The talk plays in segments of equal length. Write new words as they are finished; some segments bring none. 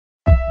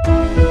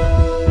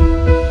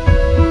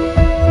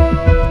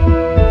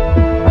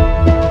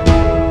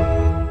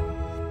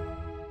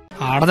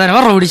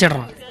ఒకదానివా rowdy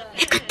చెడరా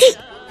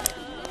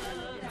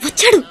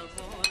వచ్చాడు.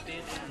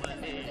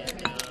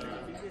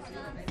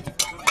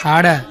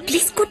 ఆడా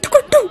please కొట్టు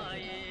కొట్టు.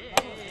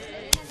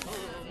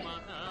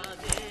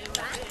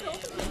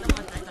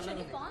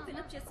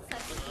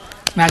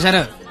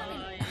 మేషారు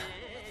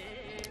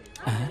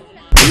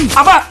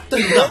అబ్బా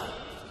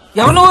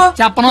ఎవరు నువ్వు?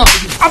 చెప్పను.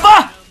 అబ్బా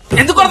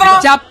ఎందుకు కొడతావు?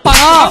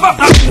 చెప్పను.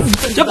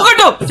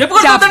 చెప్పుకోట్టు.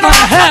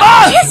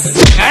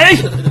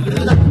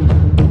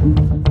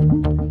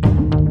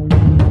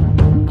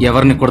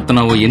 ఎవరిని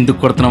కొడుతున్నావో ఎందుకు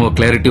కొడుతున్నావో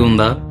క్లారిటీ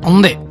ఉందా?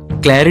 ఉంది.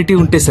 క్లారిటీ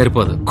ఉంటే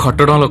సరిపోదు,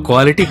 కొట్టడంలో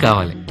క్వాలిటీ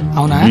కావాలి.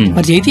 అవునా?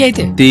 మరి చేతి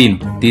అయితే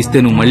తీస్తే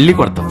నువ్వు మళ్ళీ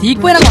కొడతావు.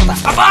 తీకపోయినా కొడతా.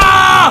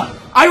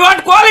 I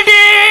want quality.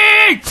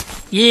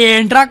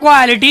 ఏంట్రా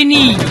క్వాలిటీ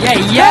నీ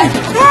అయ్యా?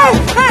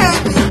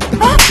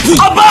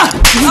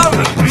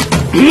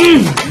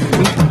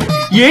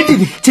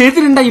 ఏంటిది చేతి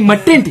నిండా ఈ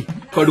మట్టి ఏంటి?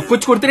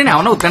 కడుక్కొచ్చి కొడితే నేను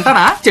ఏమన్నా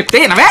వద్దంటానా? చెప్తే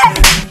వినవే.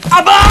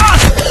 అబ్బా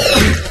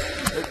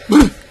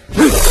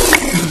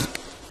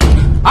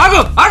ఆగు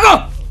ఆగు,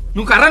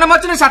 నువ్వు కర్రన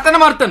మార్చు, నేను సత్తన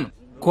మారుతాను.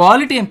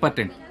 Quality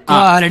important.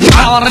 క్వాలిటీ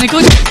కావాలా నీకు?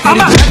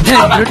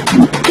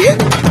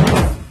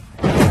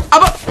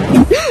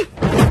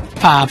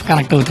 పాప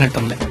కనెక్ట్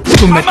అవుతున్నట్టుంది.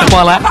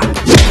 కుమ్మెత్తపోలా.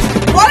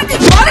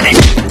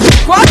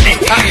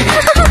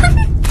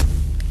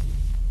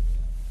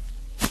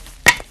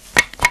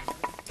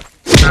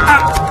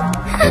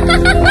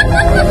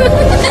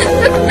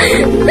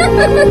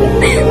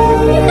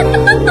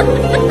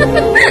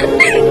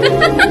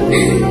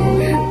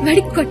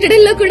 వాడికి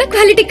కొట్టడంలో కూడా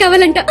క్వాలిటీ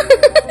కావాలంట.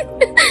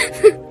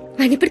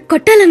 వాడిని ఇప్పుడు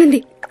కొట్టాలనుంది.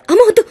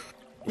 అమ్మ వద్దు,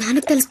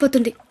 నాన్నకు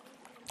తెలిసిపోతుంది.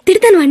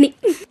 తిడతాను వాణ్ణి.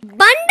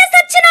 బండ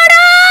సచ్చినాడా,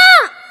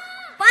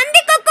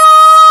 పందికొక్కు.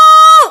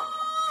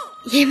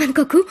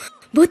 ఏమనుకోకు,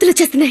 బూతులు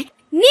వచ్చేస్తున్నాయి.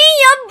 నీ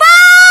అబ్బా,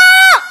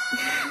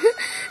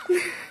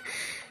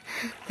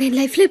 నేను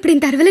లైఫ్ లో ఇప్పుడు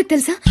ఇంత అరవలేదు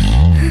తెలుసా?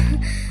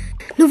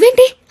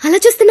 నువ్వేంటి అలా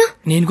చూస్తున్నా?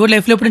 నేను కూడా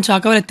లైఫ్ లో ఎప్పుడు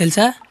షాక్ అవ్వలేదు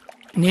తెలుసా?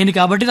 నేను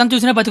కాబట్టి తను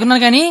చూసినా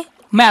బతుకున్నాను, కానీ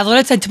మా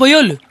అదోలేదు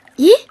చచ్చిపోయేవాళ్ళు.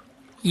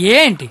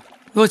 ఏంటి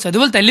నువ్వు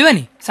చదువులు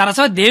తల్లివని,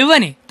 సరస్వతి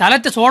దేవివని,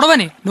 తలెత్తి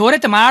చూడవని,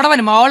 నోరెత్తి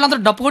మాడవని మా వాళ్ళందరూ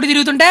డప్పు కొట్టి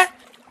తిరుగుతుంటే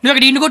నువ్వు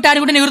అక్కడ ఇంటి కొట్టి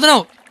ఆడుకుంటే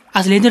ఎగురుతున్నావు.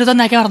 అసలు ఏం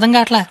జరుగుతుంది నాకేం అర్థం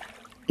కావట్లా.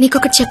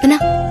 నీకొకటి చెప్పనా?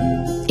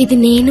 ఇది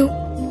నేను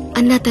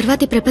అన్న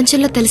తర్వాత ఈ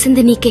ప్రపంచంలో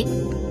తెలిసింది నీకే.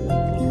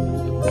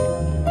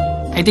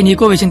 అయితే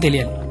నీకో విషయం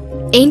తెలియాలి.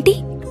 ఏంటి?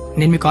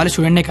 నేను మీ కాలేజ్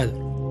స్టూడెంట్నే కాదు,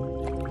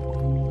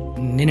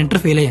 నేను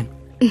ఇంటర్ ఫెయిల్ అయ్యాను.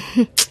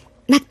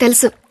 నాకు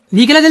తెలుసు.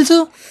 నీకెలా తెలుసు?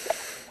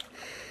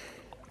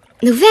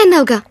 నువ్వే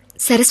అన్నావుగా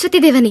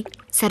సరస్వతీదేవని.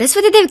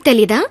 సరస్వతీదేవికి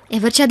తెలీదా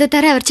ఎవరు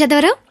చదువుతారో ఎవరు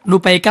చదవరో?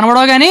 నువ్వు పైకి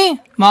కనబడవు గానీ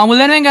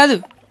మామూలుగానేం కాదు.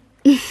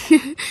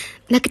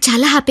 నాకు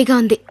చాలా హ్యాపీగా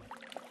ఉంది.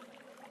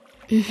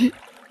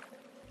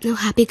 నువ్వు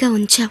హ్యాపీగా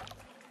ఉంచావు.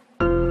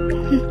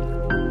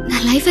 నా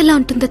లైఫ్ ఎలా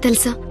ఉంటుందో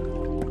తెలుసా?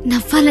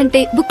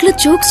 నవ్వాలంటే బుక్ లో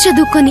జోక్స్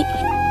చదువుకొని,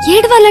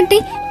 ఏడవాలంటే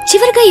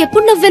చివరిగా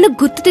ఎప్పుడు నవ్వానో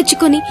గుర్తు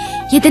తెచ్చుకొని,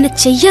 ఏదైనా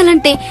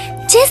చెయ్యాలంటే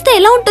చేస్తే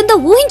ఎలా ఉంటుందో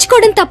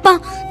ఊహించుకోవడం తప్ప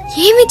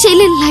ఏమీ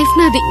చేయలేని లైఫ్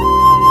నాది.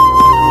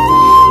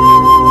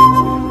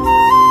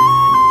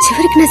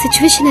 చివరికి నా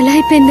సిచ్యువేషన్ ఎలా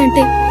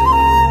అయిపోయిందంటే,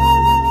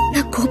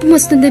 నాకు కోపం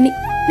వస్తుందని,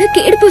 నాకు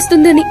ఏడుపు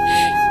వస్తుందని,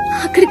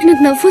 అక్కడికి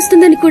నాకు నవ్వు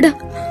వస్తుందని కూడా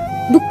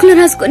బుక్ లో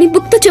రాసుకొని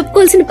బుక్ తో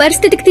చెప్పుకోవాల్సిన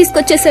పరిస్థితికి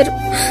తీసుకొచ్చేశారు.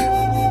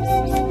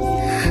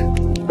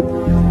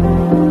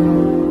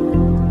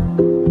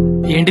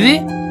 ఏంటిది?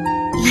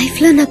 లైఫ్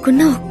లో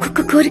నాకున్న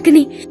ఒక్కొక్క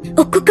కోరికని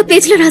ఒక్కొక్క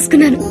పేజ్ లో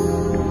రాసుకున్నాను.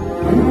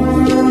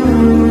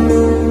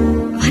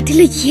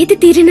 వాటిలో ఏది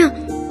తీరినా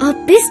ఆ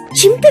పేజ్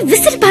చింపి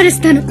విసిరి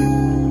పారేస్తాను.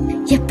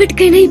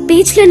 ఎప్పటికైనా ఈ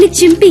పేజ్లన్నీ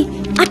చింపి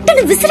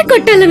అట్టను విసిరి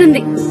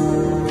కొట్టాలనుంది.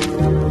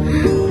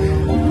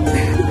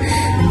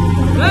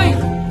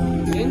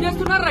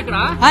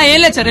 ఏం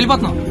లేదు సార్,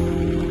 వెళ్ళిపోతున్నాం.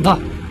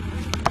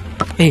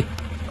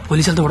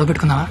 పోలీసులతో గొడవ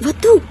పెట్టుకున్నావా?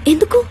 వద్దు.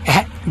 ఎందుకు?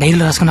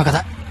 డైరీలో రాసుకున్నావు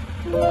కదా.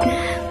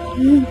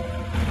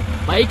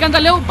 బైక్ అంతా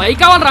లేవు, బైక్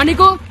కావాలరా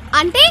నీకు?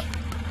 అంటే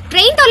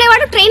ట్రైన్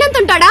తోలేవాడు ట్రైన్ అంత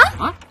ఉంటాడా?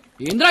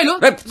 ఏంద్రాయిలు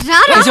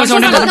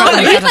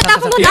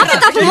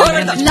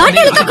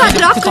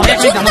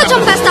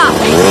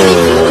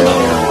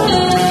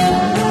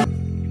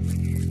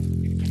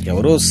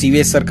ఎవరో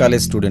సివిఎస్ఆర్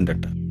కాలేజ్ స్టూడెంట్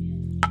అట్ట.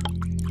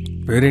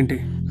 పేరేంటి?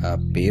 ఆ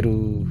పేరు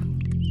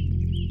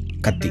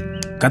కత్తి.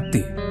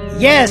 కత్తి.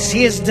 Yes,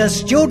 he is the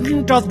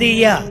student of the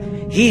year.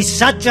 He is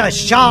such a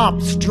sharp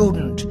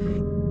student.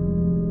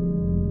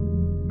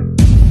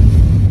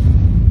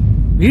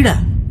 వీడా?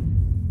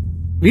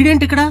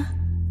 వీడేంటి ఇక్కడ?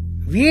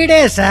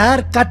 వీడే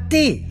సార్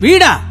కత్తి.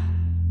 వీడా?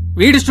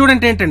 వీడి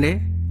స్టూడెంట్ ఏంటండి?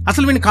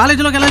 అసలు వీడిని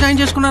కాలేజీలోకి ఎలా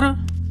జాయిన్ చేసుకున్నారు?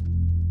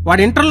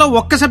 వాడి ఇంటర్లో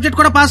ఒక్క సబ్జెక్ట్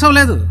కూడా పాస్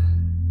అవ్వలేదు.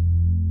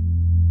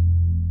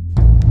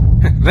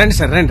 రండి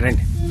సార్, రండి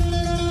రండి.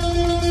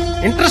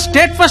 ఇంటర్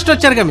స్టేట్ ఫస్ట్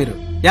వచ్చారుగా మీరు,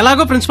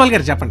 ఎలాగో ప్రిన్సిపాల్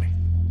గారు చెప్పండి.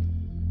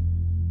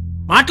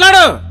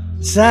 మాట్లాడు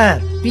సార్.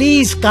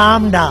 Please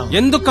calm down.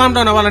 ఎందుకు కామ్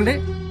డౌన్ అవ్వాలండి?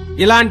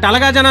 ఇలాంటి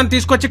అలగా జనాన్ని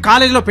తీసుకొచ్చి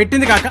కాలేజీలో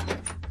పెట్టింది కాక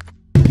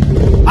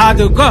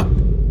అదుకో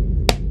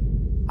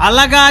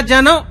అలగా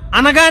జనం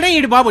అనగానే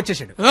ఈడి బాబు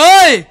వచ్చేసాడు.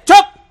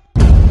 చోప్!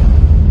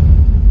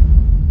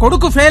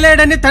 కొడుకు ఫెయిల్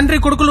అయ్యాడని తండ్రి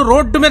కొడుకులు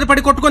రోడ్డు మీద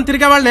పడి కొట్టుకొని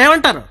తిరిగే వాళ్ళని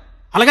ఏమంటారు?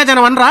 అలగా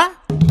జనం అనరా?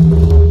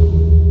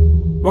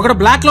 ఒకడు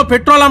బ్లాక్ లో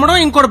పెట్రోల్ అమ్మడం,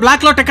 ఇంకోటి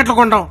బ్లాక్ లో టికెట్లు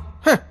కొనడం.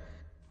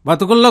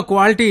 బతుకుల్లో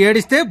క్వాలిటీ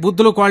ఏడిస్తే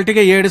బుద్ధులు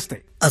క్వాలిటీగా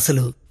ఏడుస్తాయి.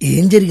 అసలు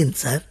ఏం జరిగింది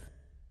సార్?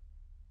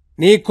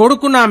 నీ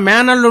కొడుకు నా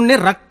మేనల్లుణ్ణి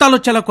రక్తాలు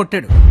చెల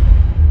కొట్టాడు.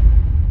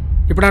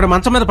 ఇప్పుడు ఆడు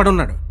మంచం మీద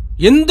పడున్నాడు.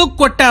 ఎందుకు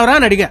కొట్టావురా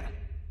అని అడిగా.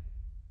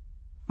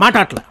 మాట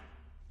అట్లా.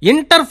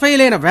 ఇంటర్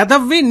ఫెయిల్ అయిన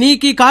వెదవ్వి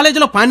నీకు ఈ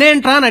కాలేజీలో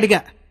పనేంట్రా అని అడిగా.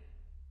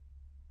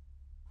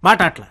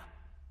 మాట అట్లా.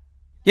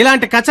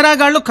 ఇలాంటి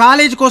కచరాగాళ్లు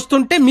కాలేజీకి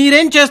వస్తుంటే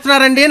మీరేం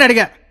చేస్తున్నారండి అని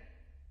అడిగా.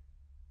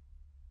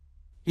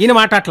 ఈయన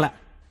మాట అట్లా.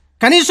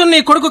 కనీసం నీ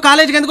కొడుకు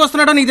కాలేజీకి ఎందుకు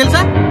వస్తున్నాడో నీకు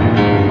తెలుసా?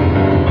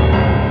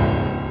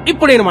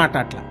 ఇప్పుడు ఈయన మాట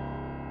అట్లా.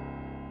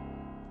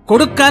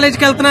 కొడుకు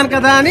కాలేజీకి వెళ్తున్నాను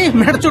కదా అని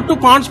మెడ చుట్టూ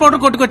పాండ్స్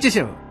పౌడర్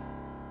కొట్టుకొచ్చేసావు.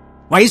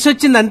 వయసు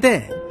వచ్చింది అంతే.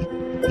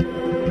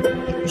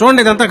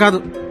 చూడండి, ఇదంతా కాదు.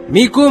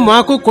 మీకు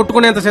మాకు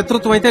కొట్టుకునేంత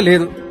శత్రుత్వం అయితే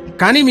లేదు.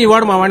 కానీ మీ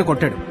వాడు మా వాడిని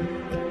కొట్టాడు.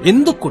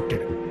 ఎందుకు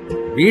కొట్టాడు?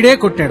 వీడే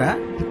కొట్టాడా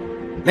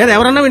లేదా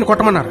ఎవరన్నా వీడిని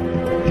కొట్టమన్నారా?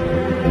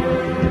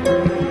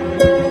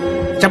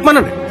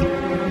 చెప్పమనండి.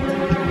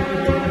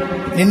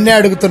 నిన్నే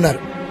అడుగుతున్నారు,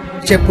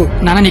 చెప్పు.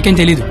 నాన్న నీకేం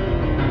తెలీదు.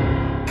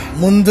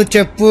 ముందు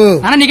చెప్పు.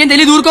 నాన్న నీకేం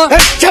తెలీదు, ఊరుకో.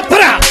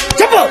 చెప్పరా,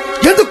 చెప్పు.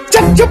 ఎందుకు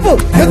చెప్పు.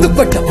 ఎందుకు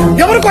కొట్టావు?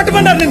 ఎవరు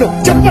కొట్టమన్నారు నిన్ను?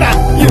 చెప్పరా.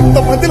 ఎంత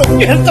మధ్యలో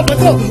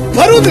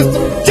బరువు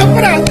తీస్తావు.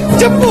 చెప్పరా,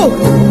 చెప్పు.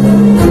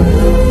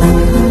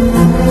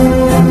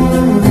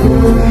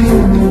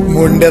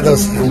 ఉండేదో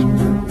సార్,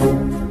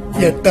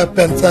 ఎట్టా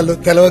పెంచాలో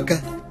తెలవక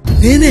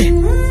నేనే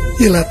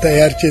ఇలా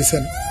తయారు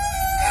చేశాను.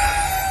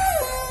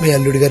 మీ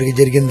అల్లుడి గారికి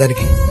జరిగిన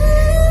దానికి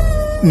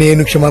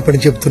నేను క్షమాపణ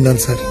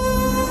చెప్తున్నాను సార్.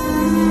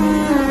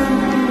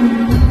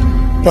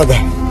 పద.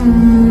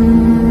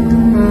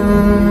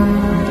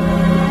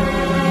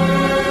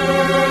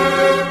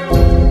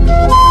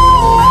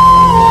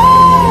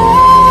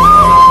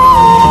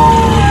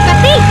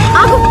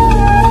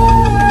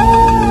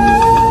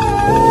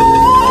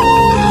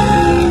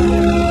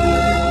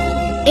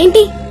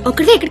 ఏంటి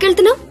ఒక్కడే ఎక్కడికి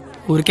వెళ్తున్నావు?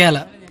 ఊరికే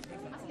అలా.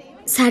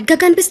 సాడ్ గా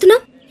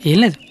కనిపిస్తున్నావు. ఏం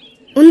లేదు.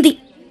 ఉంది.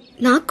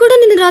 నాకు కూడా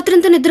నిన్న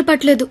రాత్రంతా నిద్ర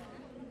పట్టలేదు.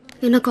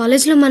 నిన్న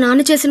కాలేజీలో మా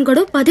నాన్న చేసిన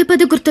గొడవ పదే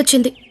పదే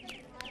గుర్తొచ్చింది.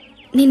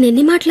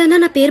 నిన్నెన్ని మాటలన్నా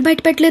నా పేరు బయట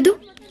పెట్టలేదు.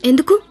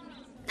 ఎందుకు?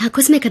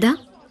 నాకోసమే కదా.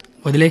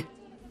 వదిలే.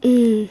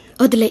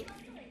 వదిలే.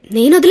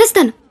 నేను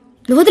వదిలేస్తాను.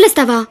 నువ్వు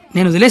వదిలేస్తావా?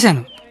 నేను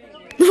వదిలేశాను.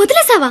 నువ్వు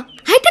వదిలేసావా?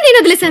 అయితే నేను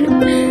వదిలేశాను.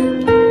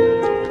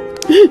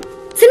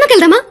 సినిమాకి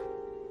వెళ్దామా?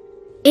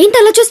 ఏంటి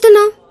అలా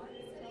చూస్తున్నావు?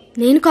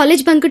 నేను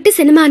కాలేజ్ బంకుట్టి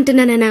సినిమా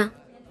అంటున్నానా?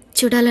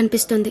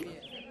 చూడాలనిపిస్తుంది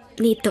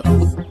నీతో.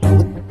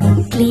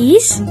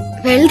 ప్లీజ్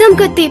వెళ్దాం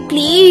కత్తి.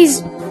 Please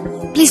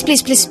please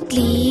please please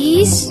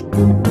please.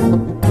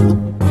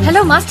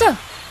 Hello master.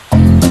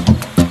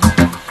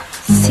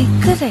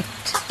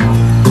 Cigarette.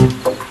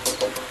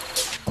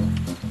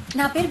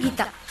 నా పేరు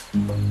గీత.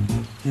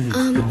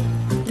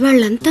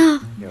 వాళ్ళంతా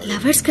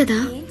లవర్స్ కదా.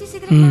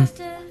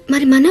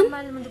 మరి మనం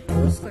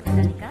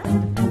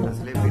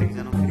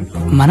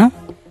మనం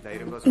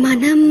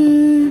మనం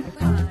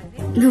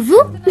నువ్వు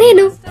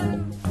నేను.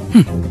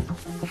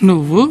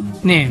 నువ్వు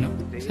నేను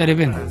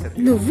సరిపోయింది.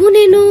 నువ్వు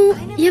నేను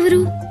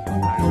ఎవరు?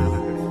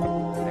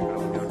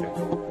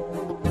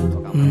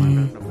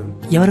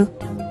 ఎవరు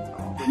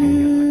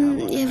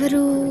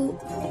ఎవరు?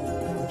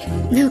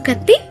 నువ్వు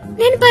కత్తి,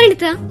 నేను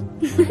పరిణిత.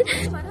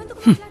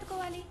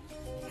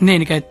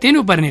 నేను కత్తి,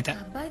 నువ్వు పరిణిత.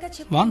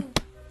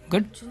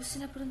 గుడ్.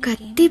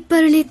 కత్తి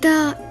పరిణిత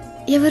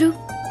ఎవరు?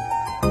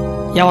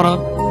 ఎవరు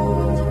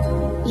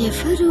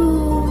ఎవరు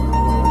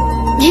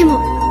ఏమో.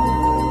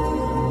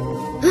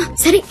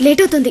 సరే,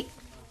 లేట్ అవుతుంది.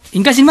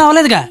 ఇంకా సినిమా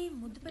అవ్వలేదుగా.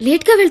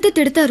 లేట్ గా వెళ్తే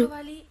తిడతారు.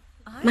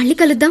 మళ్ళీ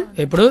కలుద్దాం.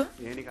 ఎప్పుడు?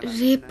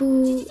 రేపు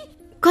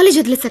కాలేజ్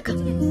వదిలేసాక.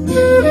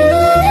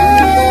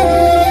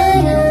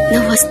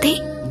 నువ్వు వస్తే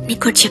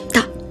నీకు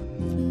చెప్తా.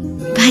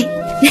 బాయ్.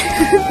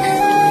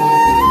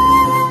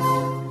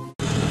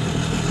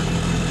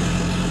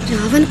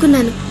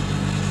 రావనుకున్నాను.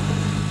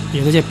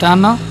 ఏదో చెప్తా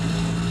అన్నావు.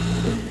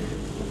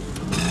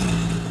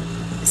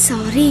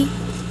 సారీ,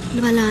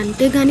 నువ్వు అలా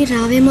అంటే గాని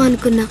రావేమో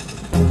అనుకున్నా.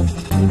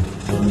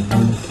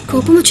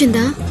 కోపం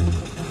వచ్చిందా?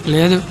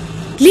 లేదు.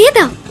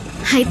 లేదా?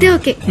 అయితే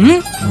ఓకే.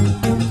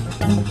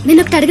 నేను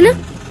ఒకటి అడిగినా?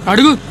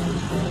 అడుగు.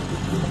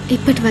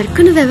 ఇప్పటి వరకు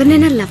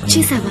నువ్వెవరినైనా లవ్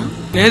చేసావా?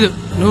 లేదు.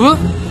 నువ్వు?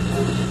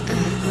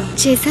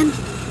 చేశాను.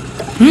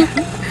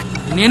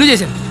 నేను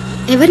చేశాను.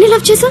 ఎవరిని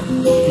లవ్ చేసావు?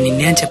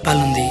 నిన్నే అని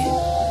చెప్పాలనుంది,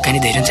 కానీ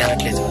ధైర్యం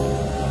చాలట్లేదు.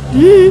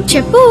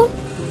 చెప్పు.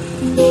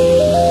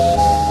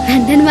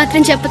 నన్ను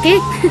మాత్రం చెప్పకే.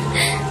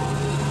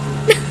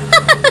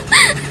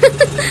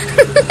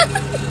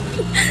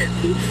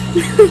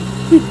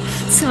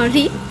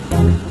 సారీ.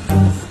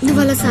 నువ్వు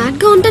అలా సాడ్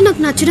గా ఉంటే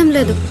నాకు నచ్చడం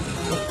లేదు.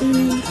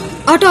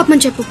 ఆటో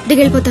ఆపమని చెప్పు,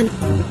 దిగెళ్ళిపోతాను.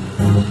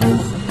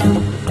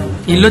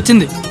 ఇల్లు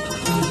వచ్చింది.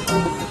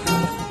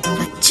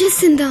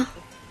 వచ్చేసిందా?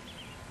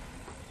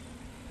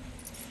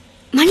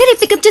 మళ్ళీ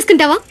రేపు పికప్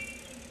చేసుకుంటావా?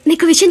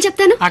 నీకు విషయం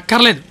చెప్తాను.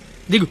 అక్కర్లేదు,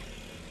 దిగు.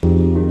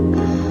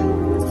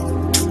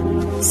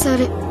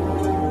 సరే.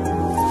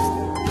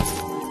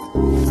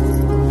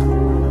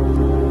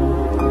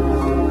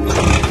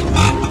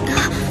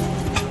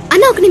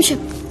 అన్న, ఒక నిమిషం.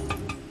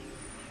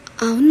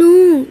 అవును,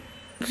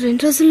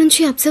 2 రోజుల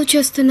నుంచి అబ్జర్వ్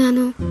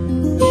చేస్తున్నాను.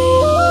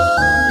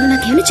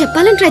 నాకేమైనా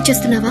చెప్పాలని ట్రై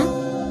చేస్తున్నావా?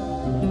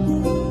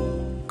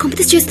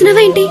 కాంపిటీస్ చేస్తున్నావా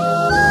ఏంటి?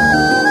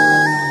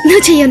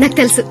 నువ్వు చెయ్యవు నాకు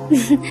తెలుసు.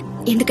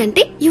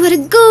 ఎందుకంటే you are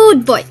a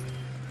good bye.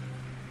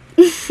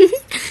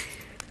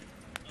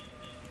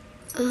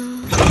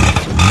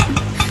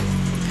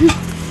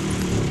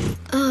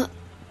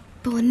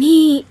 పోనీ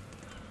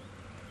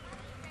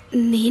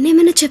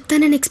నేనేమైనా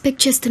చెప్తానని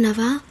ఎక్స్పెక్ట్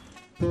చేస్తున్నావా?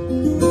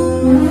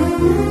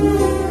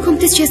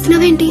 కాంపిటీస్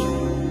చేస్తున్నావేంటి?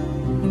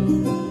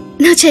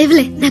 నువ్వు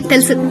చేయవులే నాకు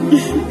తెలుసు.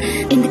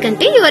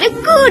 ఎందుకంటే you are a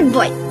good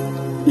bye.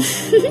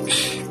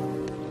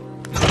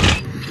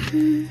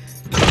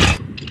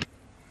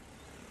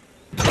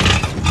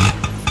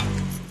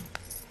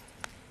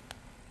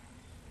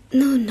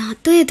 నువ్వు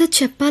నాతో ఏదో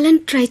చెప్పాలని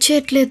ట్రై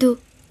చేయట్లేదు.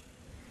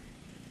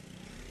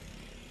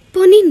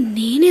 పోనీ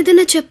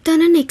నేనేదైనా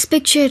చెప్తానని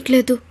ఎక్స్పెక్ట్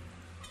చేయట్లేదు.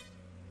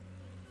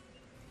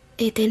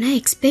 ఏదైనా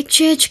ఎక్స్పెక్ట్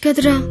చేయొచ్చు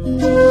కదరా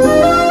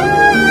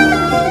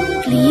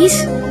ప్లీజ్.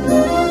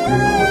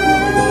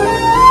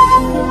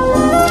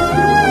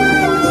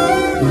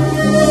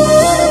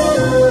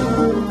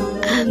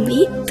 আমি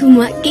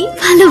তোমাকে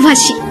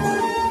ভালোবাসি.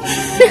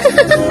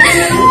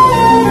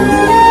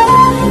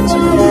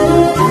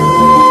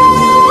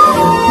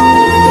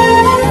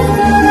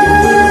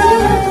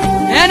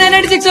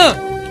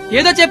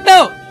 ఏదో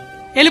చెప్పావు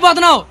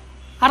వెళ్ళిపోతున్నావు.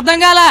 అర్థం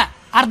కాలా?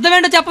 అర్థం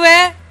ఏంటో చెప్పవే.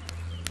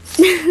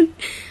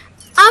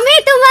 আমি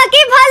তোমাকে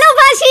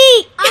ভালোবাসি.